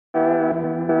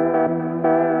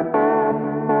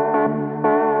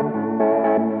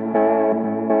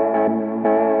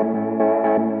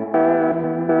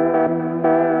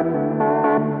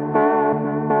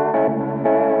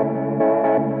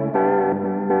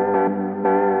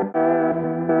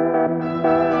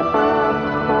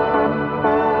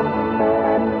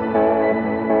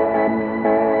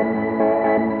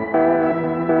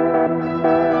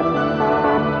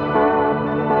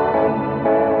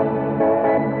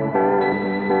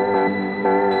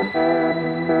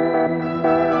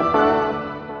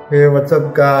Hey, what's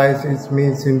up guys, it's me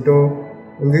Sinto.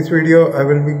 In this video I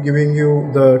will be giving you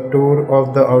the tour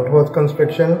of the outhouse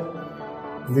construction.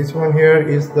 This one here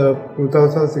is the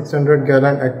 2600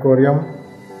 gallon aquarium.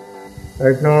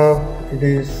 Right now it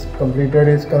is completed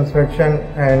its construction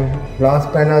and glass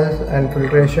panels and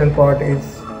filtration part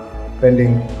is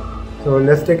pending. So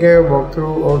let's take a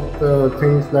walkthrough of the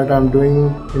things that I'm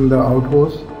doing in the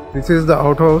outhouse. This is the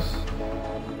outhouse.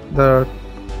 The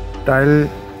tile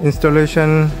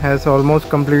installation has almost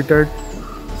completed.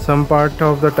 Some part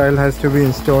of the tile has to be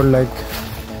installed, like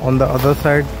on the other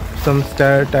side some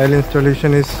tile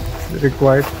installation is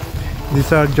required.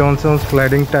 These are Johnson's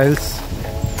cladding tiles.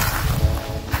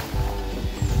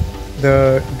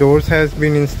 The doors has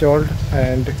been installed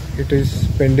and it is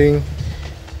pending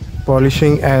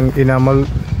polishing and enamel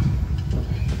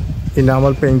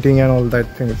painting and all that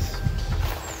things.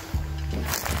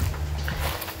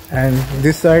 And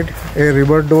this side a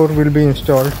river door will be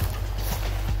installed.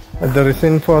 The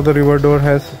resin for the river door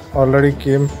has already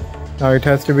came. Now it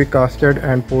has to be casted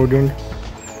and poured in.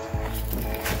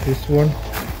 This one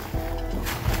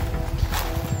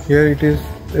here, it is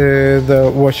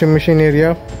the washing machine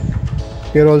area.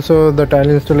 Here also the tile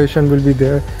installation will be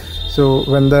there. So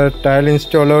when the tile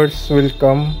installers will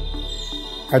come,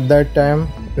 at that time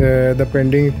the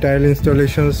pending tile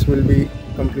installations will be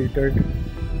completed.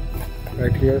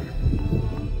 Right here,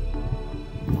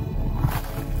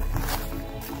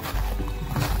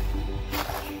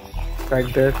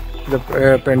 right there,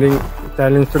 the pending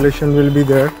tile installation will be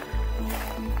there.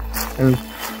 And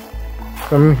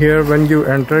from here, when you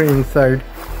enter inside,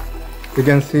 you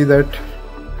can see that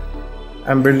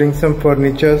I'm building some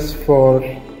furnitures for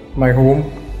my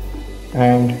home.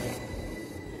 And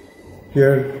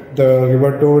here the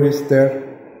river door is there.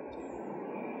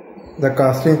 The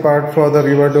casting part for the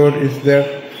river door is there.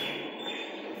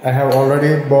 I have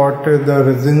already bought the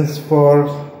resins for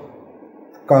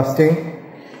casting.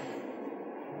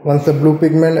 Once the blue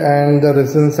pigment and the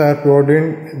resins are poured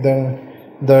in, then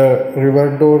the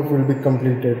river door will be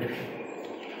completed.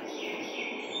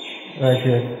 Right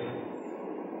here.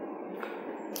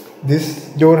 This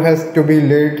door has to be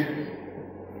laid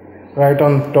right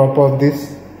on top of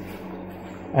this,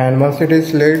 and once it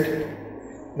is laid,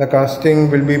 the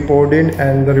casting will be poured in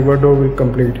and the river door will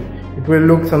complete. It will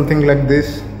look something like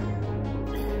this.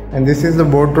 And this is the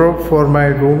wardrobe for my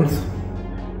rooms.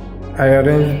 I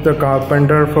arranged the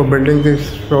carpenter for building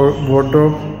this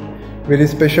wardrobe. Very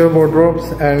special wardrobes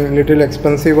and little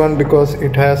expensive one because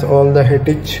it has all the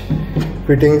Hettich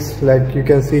fittings, like you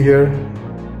can see here.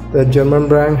 The German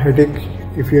brand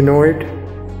Hettich, if you know it.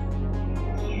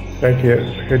 Right here,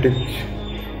 Hettich.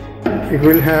 It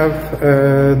will have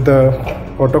the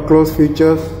auto close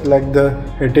features like the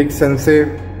Hettich Sensei.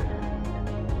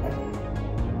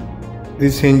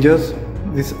 These hinges,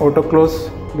 this auto close,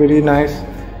 very nice.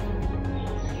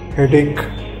 Hettich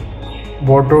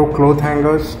wardrobe cloth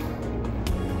hangers,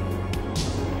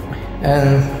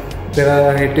 and there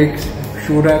are Hettich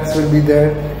shoe racks will be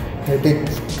there. Hettich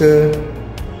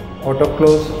auto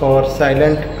close or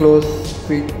silent close.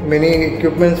 Many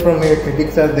equipments from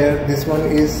Hettich are there. This one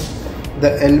is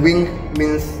the L-wing,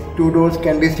 means two doors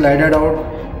can be slided out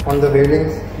on the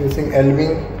railings using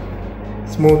L-wing.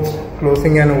 Smooth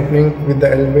closing and opening with the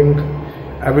L-wing.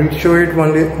 I will show it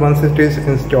once it is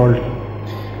installed.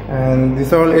 And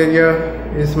this whole area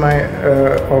is my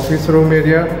office room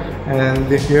area, and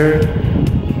here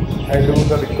I do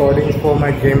the recordings for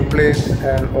my gameplays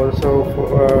and also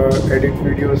for, edit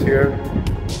videos here.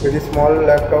 Very small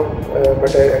laptop,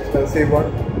 but an expensive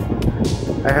one.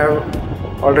 I have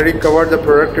already covered the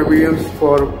product reviews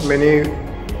for many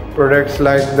products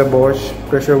like the Bosch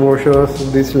pressure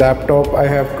washers. This laptop I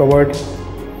have covered,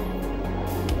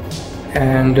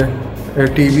 and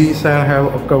TVs I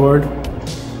have covered.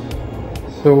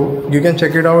 So you can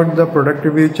check it out, the product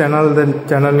review channel. The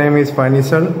channel name is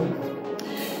Finisal,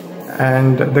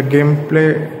 and the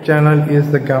gameplay channel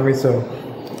is the Gamiso.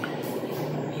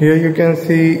 Here you can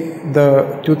see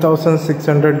the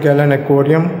 2600 gallon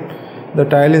aquarium. The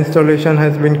tile installation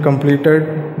has been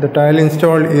completed. The tile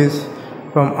installed is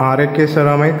from RAK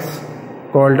Ceramics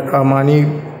called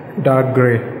Armani Dark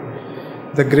Grey.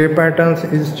 The grey patterns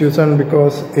is chosen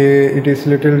because it is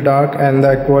little dark and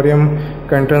the aquarium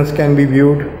contents can be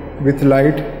viewed with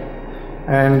light,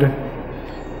 and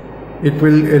it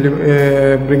will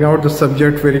bring out the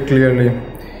subject very clearly.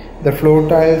 The floor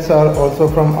tiles are also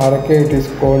from RAK. It is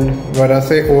called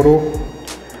Verace Oro.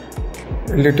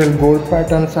 Little gold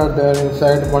patterns are there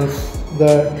inside. Once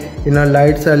the inner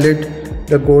lights are lit,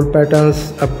 the gold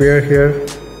patterns appear here.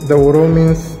 The oro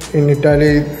means in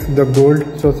Italy the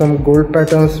gold, so some gold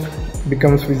patterns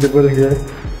becomes visible here.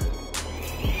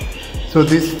 So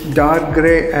this dark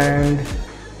gray and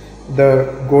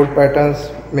the gold patterns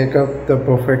make up the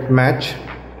perfect match.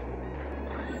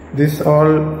 This all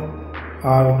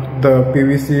are the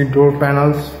PVC door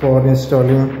panels for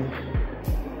installing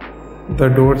the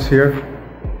doors here.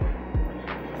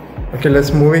 Okay,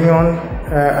 let's moving on.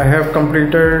 I have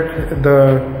completed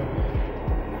the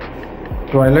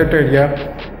toilet area.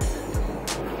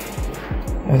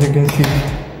 As you can see,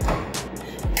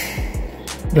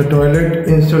 the toilet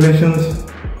installations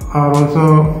are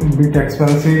also a bit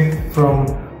expensive from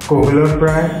Kohler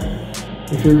brand.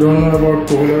 If you don't know about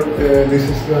Kohler, this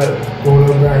is the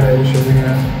Kohler brand I will show you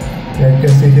here. You can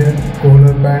see here,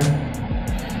 Kohler brand.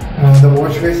 The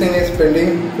wash basin is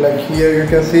pending. Like here you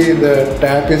can see the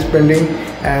tap is pending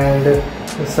and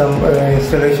some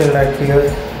installation like here.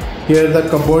 Here the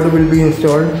cupboard will be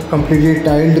installed, completely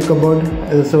tiled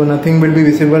cupboard, so nothing will be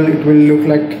visible. It will look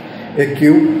like a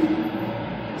cube.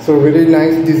 So very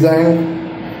nice design.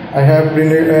 I have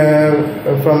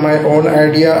from my own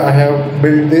idea I have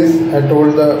built this. I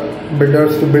told the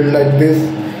builders to build like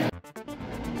this.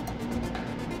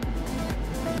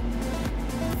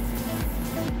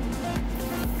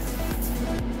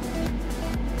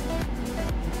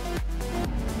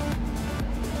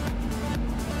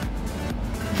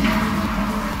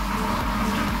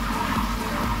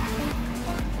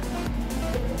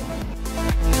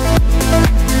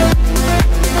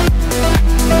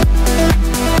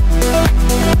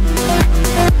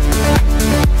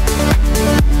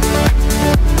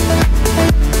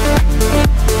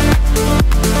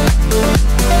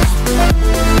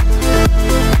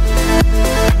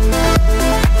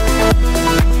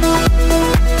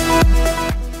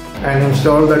 And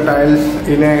install the tiles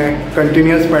in a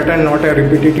continuous pattern, not a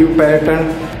repetitive pattern.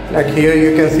 Like here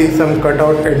you can see some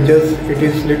cutout edges. It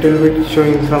is little bit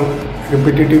showing some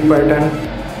repetitive pattern,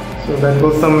 so that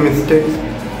was some mistakes.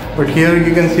 But here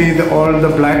you can see all the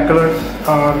black colors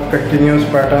are continuous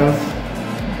patterns.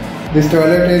 This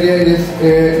toilet area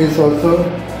is also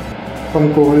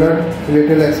from Kohler,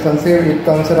 little expensive. It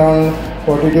comes around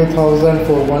 42,000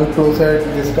 for one closet.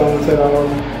 This comes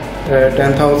around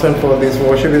 10,000 for this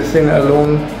wash basin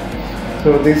alone.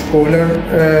 So these Kohler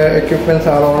equipments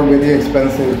are all very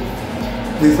expensive.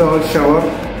 This is our shower.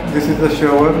 This is the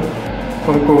shower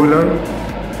from Kohler.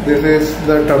 This is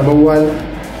the turbo one.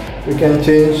 You can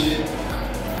change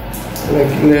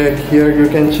like here you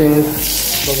can change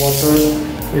the water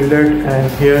inlet,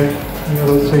 and here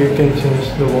also you can change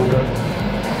the water.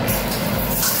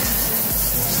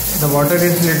 The water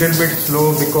is little bit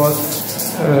slow because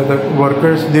the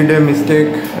workers did a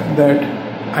mistake that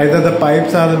either the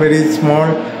pipes are very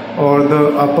small or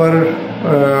the upper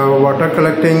water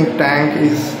collecting tank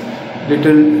is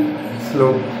little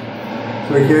slow.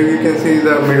 So here you can see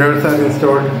the mirrors are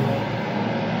installed.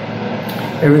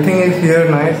 Everything is here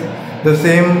nice. The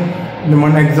same, the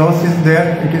one exhaust is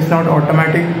there. It is not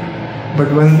automatic,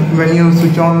 but when you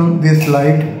switch on this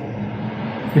light,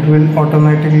 it will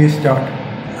automatically start.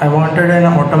 I wanted an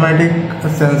automatic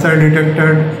sensor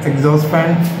detected exhaust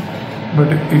fan, but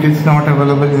it is not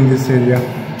available in this area.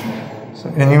 So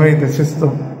anyway, this is the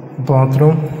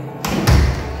bathroom,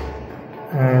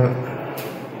 and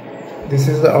this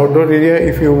is the outdoor area.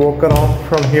 If you walk around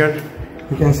from here,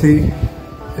 you can see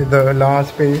the large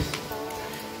space.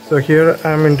 So here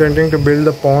I am intending to build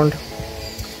the pond.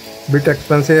 Bit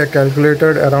expensive. I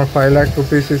calculated around 5 lakh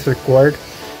rupees is required.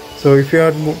 So if you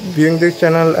are viewing this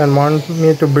channel and want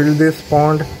me to build this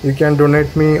pond, you can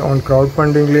donate me on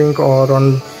crowdfunding link or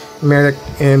on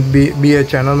be a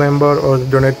channel member, or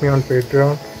donate me on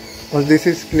Patreon. Once this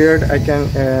is cleared, I can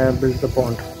build the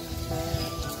pond.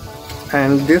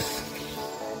 And this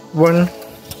one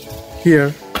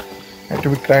here had to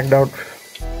be cracked out.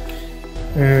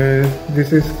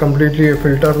 This is completely a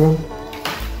filter room.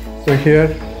 So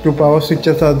here 2 power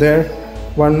switches are there.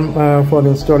 One for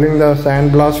installing the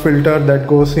sandblast filter that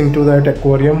goes into that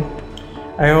aquarium.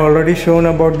 I have already shown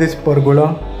about this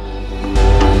pergola.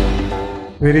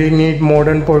 Very neat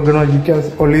modern pergola. You can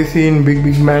only see in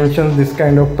big mansions this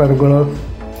kind of pergola.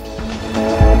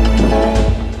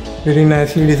 Very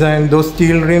nicely designed. Those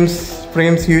steel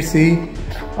frames you see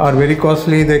are very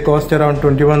costly. They cost around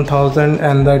 21,000,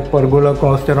 and that pergola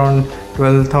cost around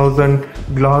 12,000.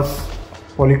 Glass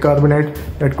polycarbonate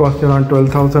that cost around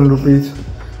 12,000 rupees.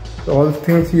 So all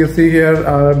things you see here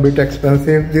are a bit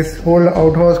expensive. This whole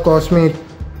outhouse cost me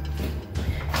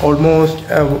almost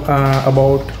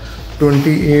about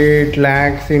 28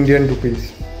 lakhs Indian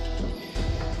rupees.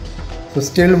 So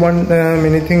still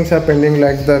many things are pending,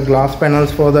 like the glass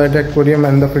panels for that aquarium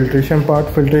and the filtration part.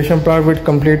 Filtration part would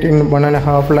complete in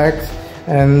 1.5 lakhs,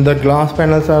 and the glass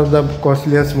panels are the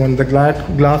costliest one. The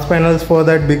glass panels for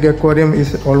that big aquarium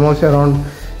is almost around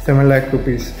 7 lakh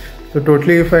rupees. So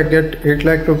totally if I get 8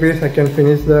 lakh rupees, I can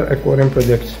finish the aquarium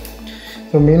projects.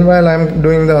 So meanwhile I'm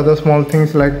doing the other small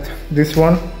things like this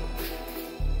one.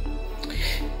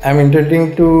 I'm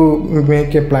intending to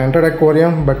make a planted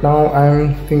aquarium, but now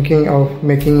I'm thinking of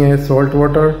making a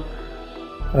saltwater.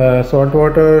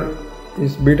 Saltwater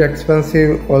is a bit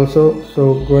expensive also,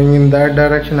 so going in that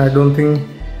direction, I don't think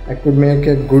I could make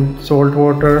a good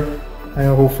saltwater,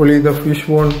 and hopefully the fish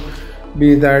won't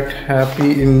be that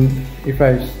happy if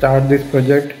I start this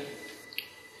project.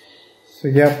 So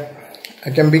yeah, I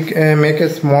can make a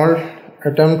small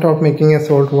attempt of making a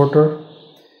saltwater.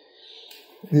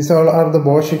 These all are the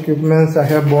Bosch equipments. I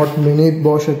have bought many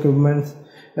Bosch equipments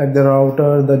like the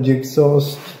router, the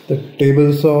jigsaws, the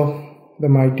table saw, the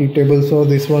mighty table saw.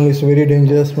 This one is very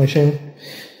dangerous machine.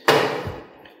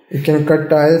 It can cut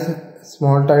tiles,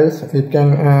 small tiles. It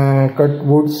can cut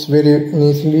woods very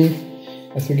easily.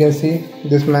 As you can see,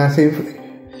 this massive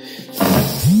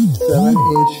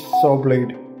 7-inch saw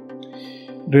blade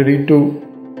ready to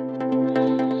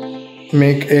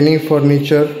make any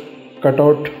furniture, cut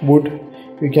out wood.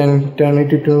 We can turn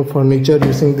it into furniture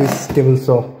using this table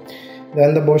saw.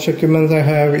 Then the Bosch equipments I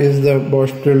have is the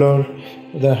Bosch driller,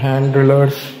 the hand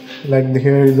drillers, like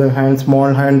here is the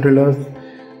small hand drillers,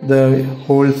 the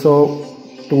hole saw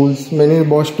tools. Many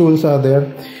Bosch tools are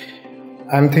there.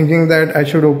 I'm thinking that I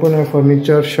should open a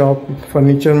furniture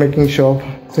making shop,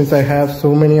 since I have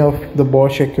so many of the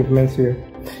Bosch equipments here.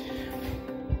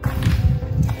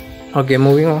 Okay,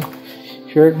 moving on.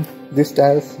 Here, these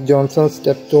tiles, Johnson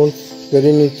stepstones,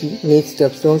 very neat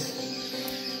stepstones,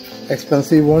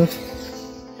 expensive ones.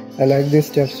 I like these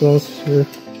stepstones here,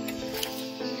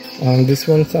 and these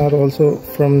ones are also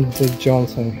from the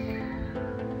Johnson.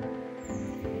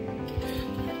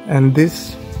 And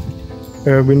this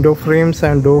window frames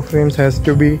and door frames has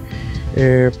to be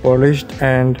polished,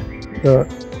 and the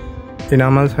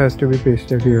enamels has to be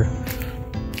pasted here.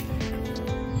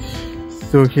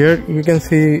 So here you can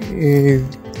see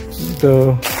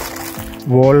the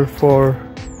wall for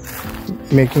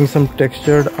making some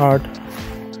textured art.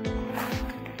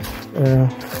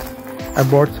 I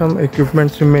bought some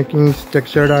equipment to making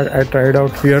textured art. I tried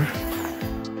out here.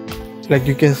 Like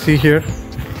you can see here,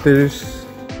 there is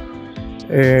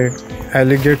a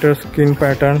alligator skin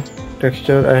pattern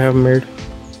texture I have made.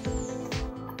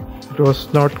 It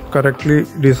was not correctly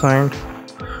designed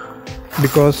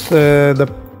because the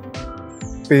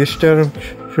pasture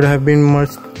should have been much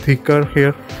thicker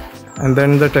here, and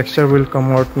then the texture will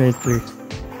come out neatly.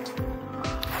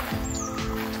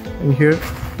 And here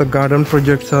the garden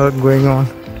projects are going on.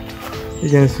 You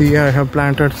can see I have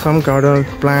planted some garden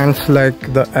plants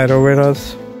like the aloe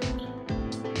veras,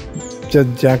 the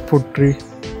jackfruit tree.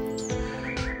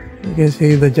 You can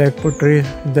see the jackfruit tree,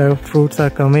 the fruits are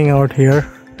coming out here.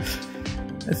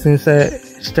 Since I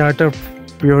started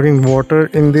pouring water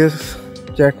in this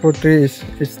jackfruit tree,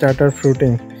 it started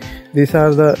fruiting. These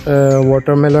are the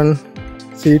watermelon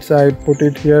seeds. I put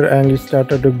it here and it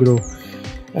started to grow.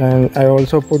 And I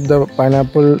also put the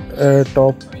pineapple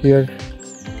top here,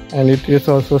 and it is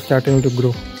also starting to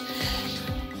grow.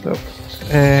 So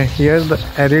here the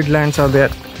arid lands are there.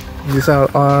 These are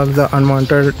all the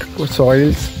unwanted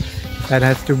soils that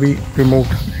has to be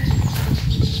removed.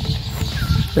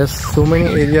 Yes, so many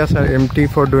areas are empty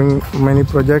for doing many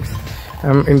projects.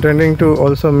 I'm intending to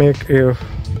also make a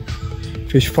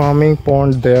fish farming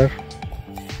pond there.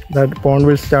 That pond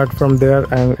will start from there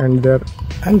and end there.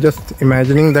 I'm just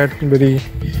imagining that very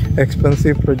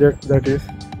expensive project that is.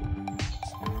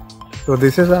 So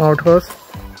this is an outhouse,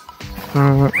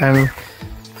 and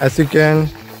as you can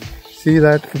see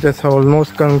that it has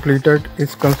almost completed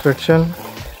its construction.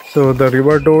 So the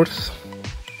river doors,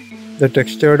 the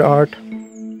textured art,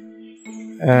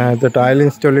 the tile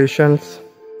installations,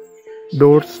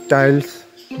 door tiles,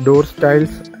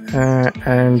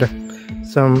 and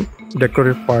some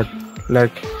decorative part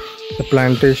like the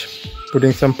plantation,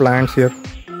 putting some plants here,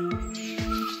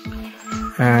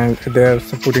 and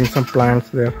there's putting some plants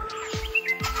there,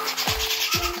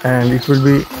 and it will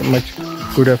be much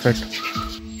good effect.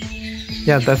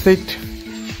 Yeah, that's it.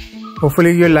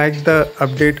 Hopefully you like the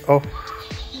update of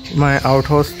my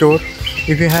outhouse store.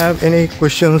 If you have any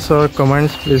questions or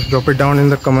comments, please drop it down in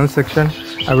the comment section.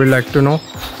 I would like to know.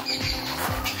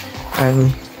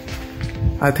 And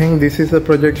I think this is the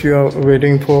project you are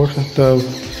waiting for, the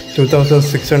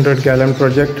 2600 gallon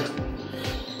project.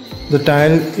 The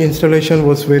tile installation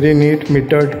was very neat,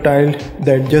 metered tile.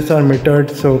 The edges are metered,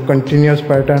 so continuous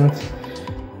patterns.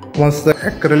 Once the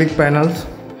acrylic panels,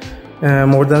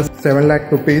 more than 7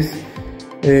 lakh rupees.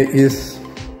 is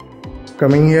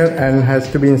coming here and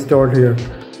has to be installed here.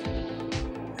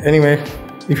 Anyway,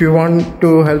 if you want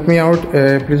to help me out,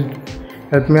 please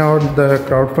help me out. The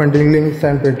crowdfunding links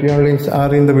and Patreon links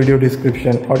are in the video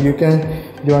description, or you can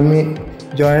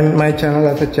join my channel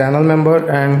as a channel member,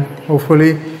 and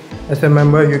hopefully as a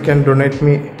member you can donate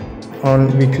me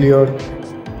on weekly or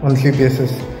monthly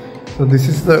basis. So this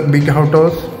is the big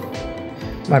outhouse.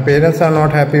 My parents are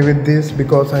not happy with this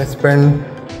because I spend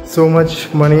so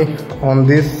much money on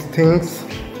these things,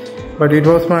 but it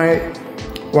was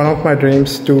one of my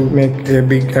dreams to make a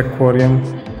big aquarium,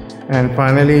 and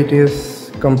finally it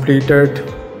is completed.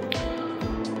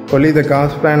 Only the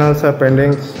glass panels are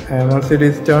pending, and once it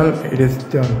is done, it is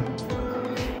done.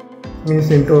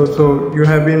 Intro. So you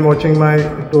have been watching my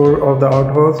tour of the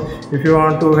outhouse. If you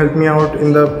want to help me out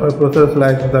in the process,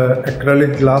 like the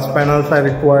acrylic glass panels I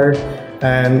required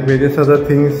and various other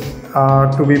things are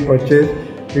to be purchased,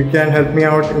 you can help me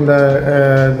out in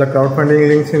the crowdfunding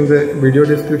links in the video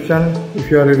description. If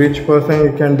you are a rich person,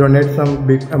 you can donate some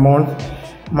big amounts.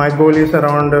 My goal is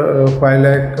around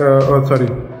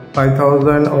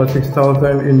 5,000 or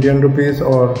 6,000 Indian rupees,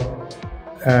 or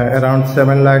around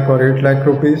 7 lakh or 8 lakh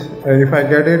rupees. If I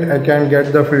get it, I can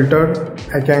get the filter,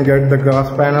 I can get the glass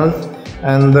panels,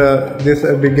 and this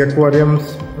big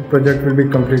aquariums project will be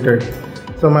completed.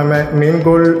 So my main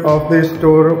goal of this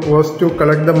tour was to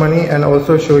collect the money and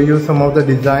also show you some of the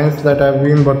designs that I've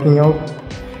been working out.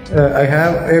 I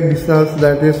have a business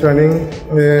that is running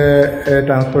a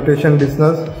transportation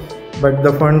business, but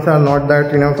the funds are not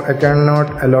that enough. I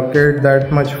cannot allocate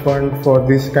that much fund for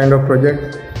this kind of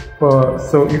project.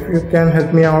 So if you can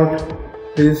help me out,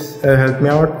 please help me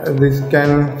out. This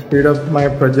can speed up my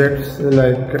projects,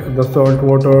 like the salt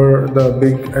water, the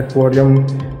big aquarium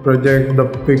project, the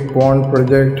big pond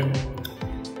project.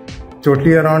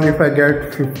 Totally around, if I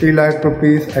get 50 lakh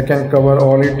rupees, I can cover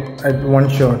all it at one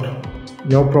shot.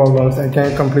 No problems, I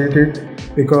can complete it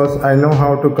because I know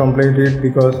how to complete it,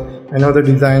 because I know the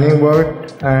designing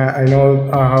work, I know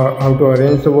how to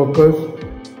arrange the workers.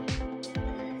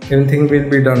 Everything will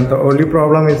be done. The only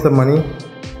problem is the money.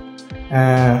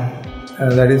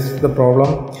 That is the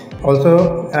problem.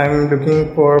 Also, I am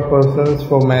looking for persons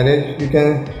for marriage. You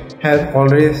can have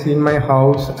already seen my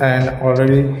house and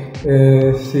already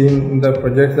seen the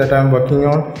projects that I am working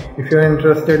on. If you are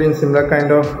interested in similar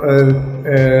kind of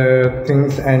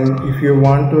things, and if you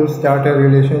want to start a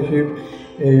relationship,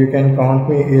 you can count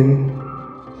me in.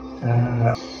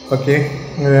 Okay,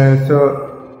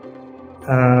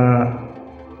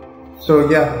 so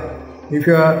yeah, if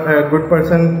you are a good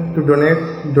person to donate,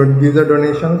 don't give the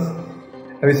donations.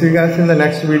 I will see you guys in the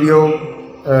next video.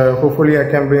 Hopefully I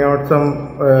can bring out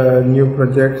some new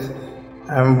projects.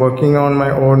 I'm working on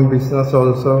my own business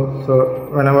also, so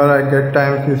whenever I get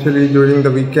time, usually during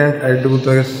the weekend, I do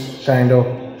this kind of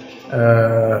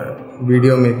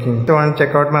video making. So and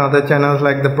check out my other channels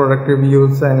like the product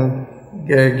reviews and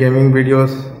gaming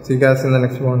videos. See you guys in the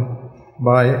next one.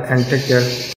 Bye and take care.